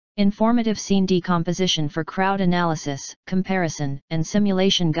Informative scene decomposition for crowd analysis, comparison, and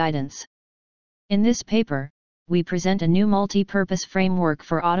simulation guidance. In this paper, we present a new multi-purpose framework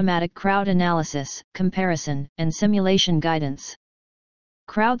for automatic crowd analysis, comparison, and simulation guidance.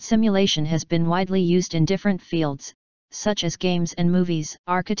 Crowd simulation has been widely used in different fields, such as games and movies,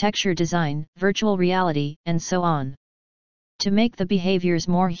 architecture design, virtual reality, and so on. To make the behaviors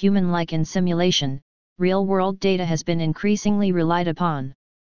more human-like in simulation, real-world data has been increasingly relied upon.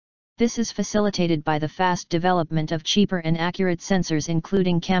 This is facilitated by the fast development of cheaper and accurate sensors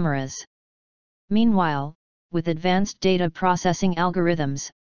including cameras. Meanwhile, with advanced data processing algorithms,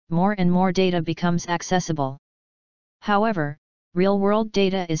 more and more data becomes accessible. However, real-world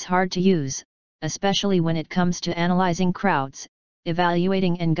data is hard to use, especially when it comes to analyzing crowds,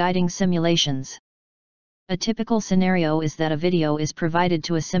 evaluating and guiding simulations. A typical scenario is that a video is provided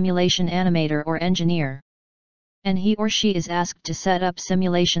to a simulation animator or engineer, and he or she is asked to set up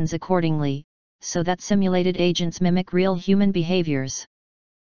simulations accordingly, so that simulated agents mimic real human behaviors.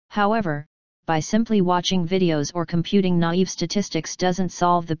 However, by simply watching videos or computing naive statistics doesn't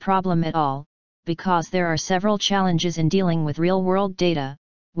solve the problem at all, because there are several challenges in dealing with real-world data,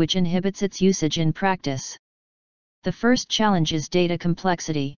 which inhibits its usage in practice. The first challenge is data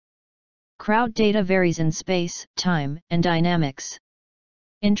complexity. Crowd data varies in space, time, and dynamics.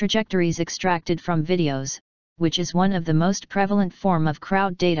 In trajectories extracted from videos, which is one of the most prevalent form of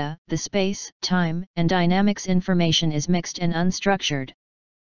crowd data, the space, time, and dynamics information is mixed and unstructured.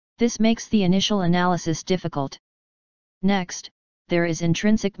 This makes the initial analysis difficult. Next, there is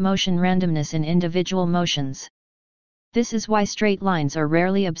intrinsic motion randomness in individual motions. This is why straight lines are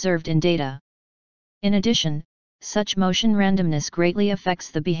rarely observed in data. In addition, such motion randomness greatly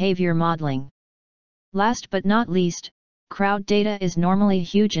affects the behavior modeling. Last but not least, crowd data is normally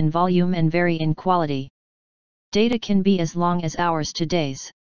huge in volume and vary in quality. Data can be as long as hours to days.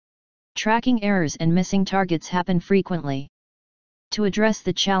 Tracking errors and missing targets happen frequently. To address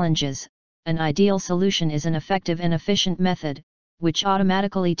the challenges, an ideal solution is an effective and efficient method, which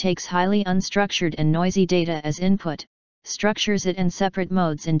automatically takes highly unstructured and noisy data as input, structures it in separate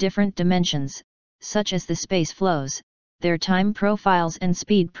modes in different dimensions, such as the space flows, their time profiles and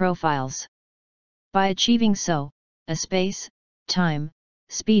speed profiles. By achieving so, a space, time,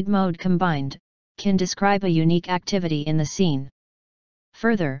 speed mode combined, can describe a unique activity in the scene.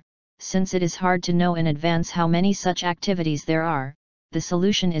 Further, since it is hard to know in advance how many such activities there are, the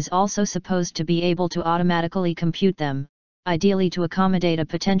solution is also supposed to be able to automatically compute them, ideally to accommodate a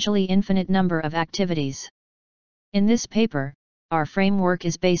potentially infinite number of activities. In this paper, our framework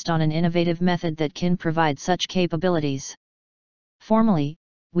is based on an innovative method that can provide such capabilities. Formally,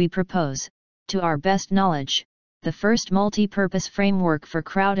 we propose, to our best knowledge, the first multi-purpose framework for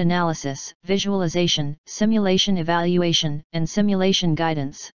crowd analysis, visualization, simulation evaluation, and simulation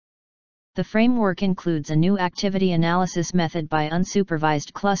guidance. The framework includes a new activity analysis method by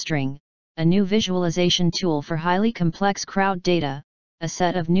unsupervised clustering, a new visualization tool for highly complex crowd data, a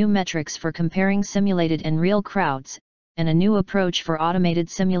set of new metrics for comparing simulated and real crowds, and a new approach for automated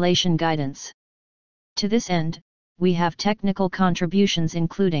simulation guidance. To this end, we have technical contributions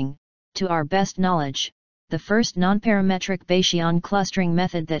including, to our best knowledge, the first non-parametric Bayesian clustering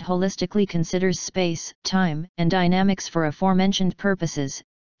method that holistically considers space, time, and dynamics for aforementioned purposes,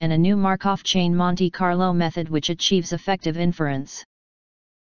 and a new Markov chain Monte Carlo method which achieves effective inference.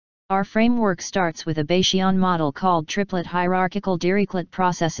 Our framework starts with a Bayesian model called Triplet Hierarchical Dirichlet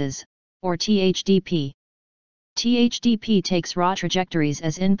Processes, or THDP. THDP takes raw trajectories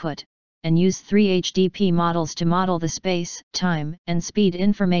as input, and uses 3 HDP models to model the space, time, and speed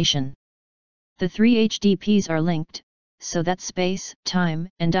information. The 3 HDPs are linked, so that space, time,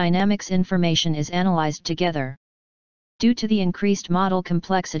 and dynamics information is analyzed together. Due to the increased model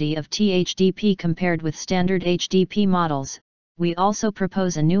complexity of THDP compared with standard HDP models, we also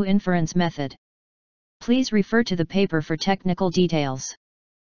propose a new inference method. Please refer to the paper for technical details.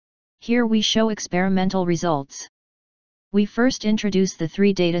 Here we show experimental results. We first introduce the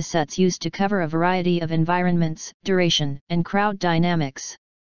 3 data sets used to cover a variety of environments, duration, and crowd dynamics.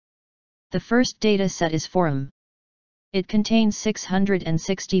 The first data set is forum. It contains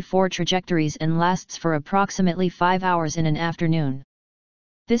 664 trajectories and lasts for approximately 5 hours in an afternoon.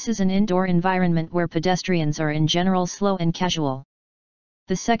 This is an indoor environment where pedestrians are in general slow and casual.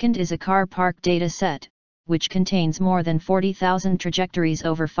 The second is a car park data set, which contains more than 40,000 trajectories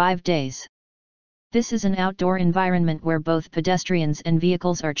over 5 days. This is an outdoor environment where both pedestrians and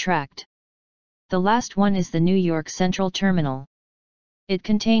vehicles are tracked. The last one is the New York Central Terminal. It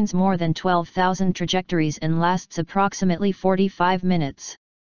contains more than 12,000 trajectories and lasts approximately 45 minutes.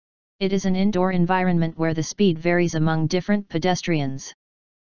 It is an indoor environment where the speed varies among different pedestrians.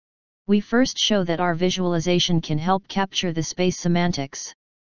 We first show that our visualization can help capture the space semantics.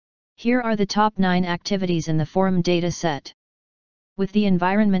 Here are the top 9 activities in the forum data set. With the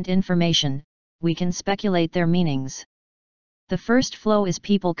environment information, we can speculate their meanings. The first flow is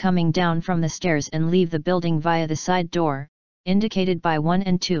people coming down from the stairs and leave the building via the side door, indicated by 1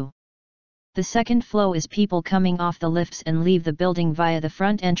 and 2. The second flow is people coming off the lifts and leave the building via the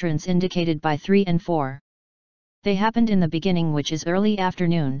front entrance, indicated by 3 and 4. They happened in the beginning, which is early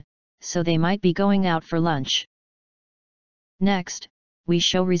afternoon, so they might be going out for lunch. Next, we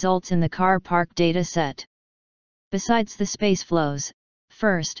show results in the car park data set. Besides the space flows,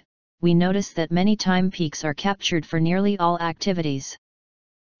 first, we notice that many time peaks are captured for nearly all activities.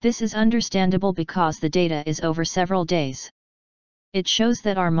 This is understandable because the data is over several days. It shows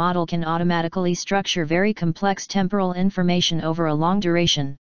that our model can automatically structure very complex temporal information over a long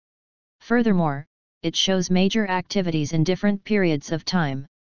duration. Furthermore, it shows major activities in different periods of time.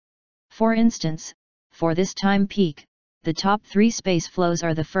 For instance, for this time peak, the top 3 space flows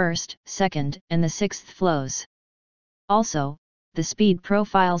are the first, second, and the 6th flows. Also, the speed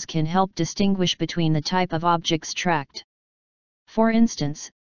profiles can help distinguish between the type of objects tracked. For instance,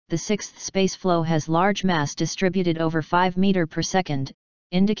 the 6th space flow has large mass distributed over 5 meters per second,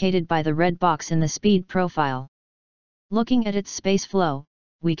 indicated by the red box in the speed profile. Looking at its space flow,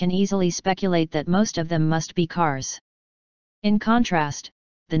 we can easily speculate that most of them must be cars. In contrast,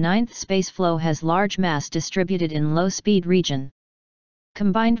 the 9th space flow has large mass distributed in low speed region.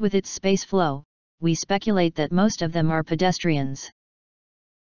 Combined with its space flow, we speculate that most of them are pedestrians.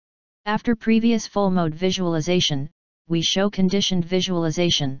 After previous full mode visualization, we show conditioned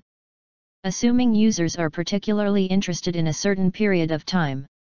visualization. Assuming users are particularly interested in a certain period of time,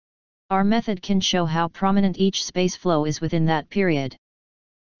 our method can show how prominent each space flow is within that period.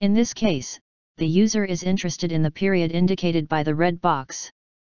 In this case, the user is interested in the period indicated by the red box.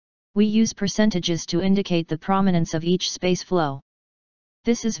 We use percentages to indicate the prominence of each space flow.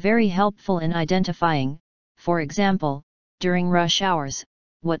 This is very helpful in identifying, for example, during rush hours,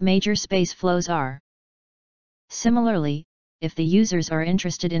 what major space flows are. Similarly, if the users are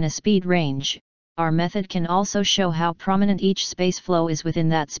interested in a speed range, our method can also show how prominent each space flow is within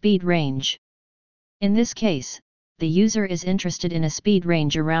that speed range. In this case, the user is interested in a speed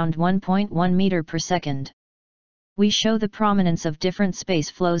range around 1.1 meters per second. We show the prominence of different space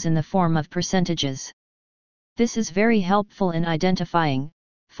flows in the form of percentages. This is very helpful in identifying,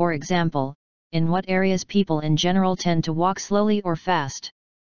 for example, in what areas people in general tend to walk slowly or fast.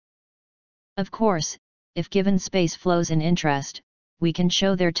 Of course, if given space flows in interest, we can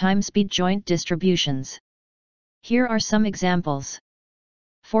show their time-speed joint distributions. Here are some examples.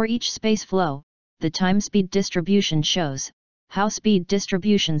 For each space flow, the time-speed distribution shows how speed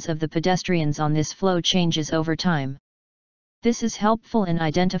distributions of the pedestrians on this flow changes over time. This is helpful in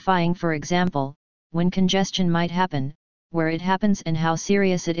identifying, for example, when congestion might happen, where it happens and how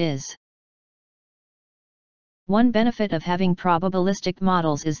serious it is. One benefit of having probabilistic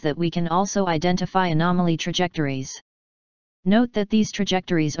models is that we can also identify anomaly trajectories. Note that these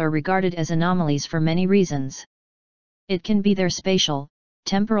trajectories are regarded as anomalies for many reasons. It can be their spatial,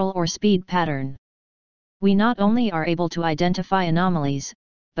 temporal or speed pattern. We not only are able to identify anomalies,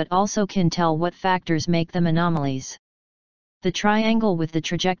 but also can tell what factors make them anomalies. The triangle with the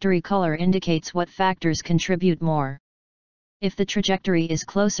trajectory color indicates what factors contribute more. If the trajectory is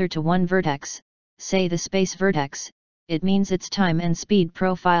closer to one vertex, say the space vertex, it means its time and speed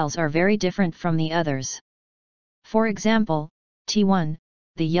profiles are very different from the others. For example, T1,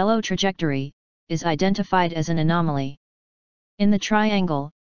 the yellow trajectory, is identified as an anomaly. In the triangle,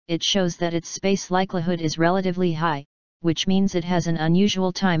 it shows that its space likelihood is relatively high, which means it has an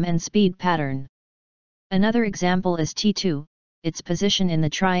unusual time and speed pattern. Another example is T2, its position in the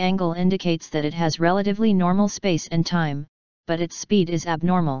triangle indicates that it has relatively normal space and time, but its speed is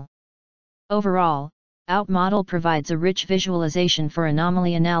abnormal. Overall, our model provides a rich visualization for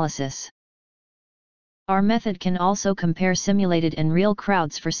anomaly analysis. Our method can also compare simulated and real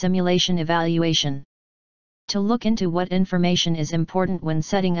crowds for simulation evaluation. To look into what information is important when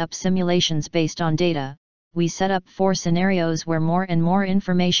setting up simulations based on data, we set up 4 scenarios where more and more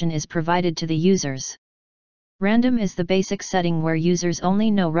information is provided to the users. Random is the basic setting where users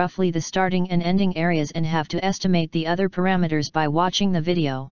only know roughly the starting and ending areas and have to estimate the other parameters by watching the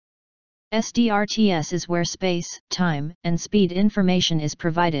video. SDRTS is where space, time, and speed information is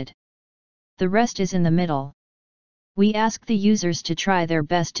provided. The rest is in the middle. We ask the users to try their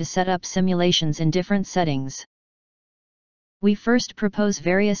best to set up simulations in different settings. We first propose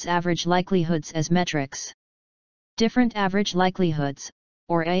various average likelihoods as metrics. Different average likelihoods,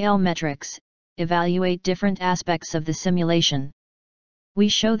 or AL metrics, evaluate different aspects of the simulation. We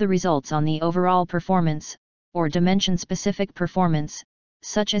show the results on the overall performance, or dimension-specific performance,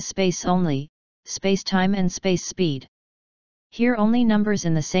 such as space only, space-time and space speed. Here only numbers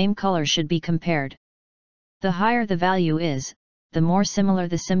in the same color should be compared. The higher the value is, the more similar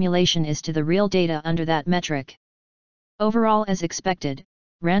the simulation is to the real data under that metric. Overall, as expected,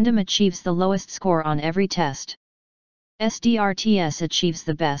 random achieves the lowest score on every test. SDRTS achieves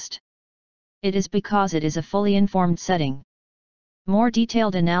the best. It is because it is a fully informed setting. More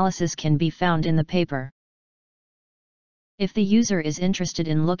detailed analysis can be found in the paper. If the user is interested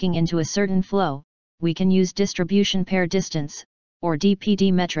in looking into a certain flow, we can use distribution pair distance, or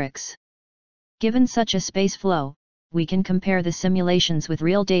DPD metrics. Given such a space flow, we can compare the simulations with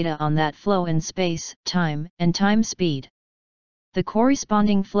real data on that flow in space, time, and time speed. The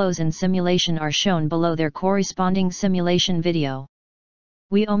corresponding flows in simulation are shown below their corresponding simulation video.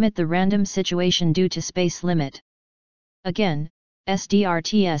 We omit the random situation due to space limit. Again,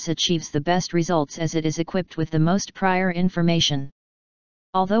 SDRTS achieves the best results as it is equipped with the most prior information.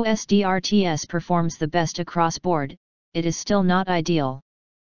 Although SDRTS performs the best across board, it is still not ideal.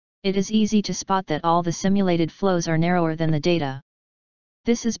 It is easy to spot that all the simulated flows are narrower than the data.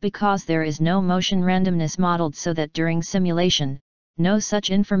 This is because there is no motion randomness modeled so that during simulation, no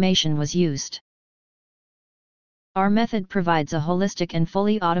such information was used. Our method provides a holistic and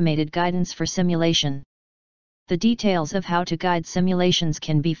fully automated guidance for simulation. The details of how to guide simulations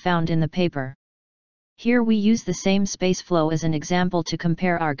can be found in the paper. Here we use the same space flow as an example to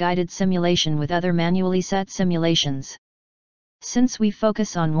compare our guided simulation with other manually set simulations. Since we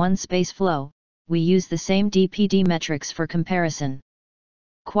focus on one space flow, we use the same DPD metrics for comparison.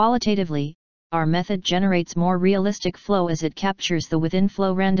 Qualitatively, our method generates more realistic flow as it captures the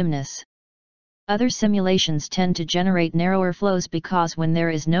within-flow randomness. Other simulations tend to generate narrower flows because when there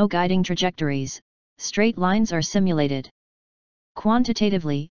is no guiding trajectories, straight lines are simulated.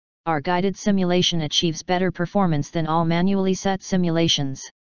 Quantitatively, our guided simulation achieves better performance than all manually set simulations.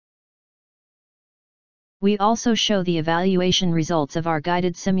 We also show the evaluation results of our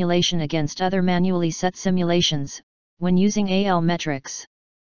guided simulation against other manually set simulations, when using AL metrics.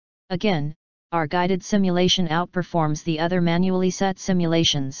 Again, our guided simulation outperforms the other manually set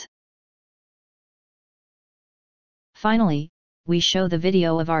simulations. Finally, we show the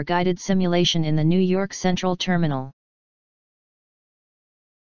video of our guided simulation in the New York Central Terminal.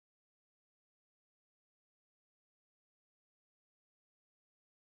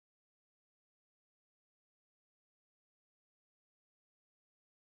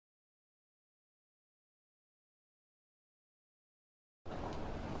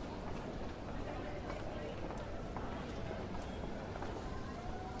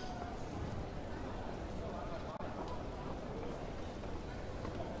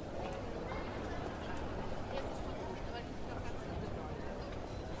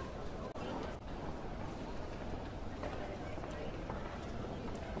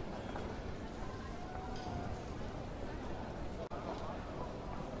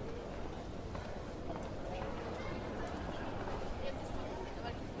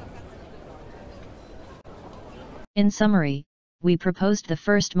 In summary, we proposed the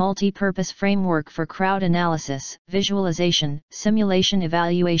first multi-purpose framework for crowd analysis, visualization, simulation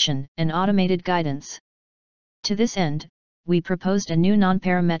evaluation, and automated guidance. To this end, we proposed a new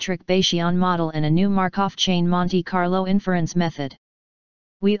non-parametric Bayesian model and a new Markov chain Monte Carlo inference method.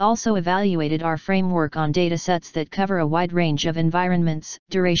 We also evaluated our framework on datasets that cover a wide range of environments,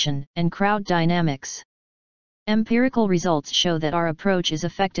 duration, and crowd dynamics. Empirical results show that our approach is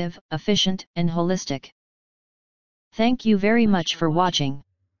effective, efficient, and holistic. Thank you very much for watching.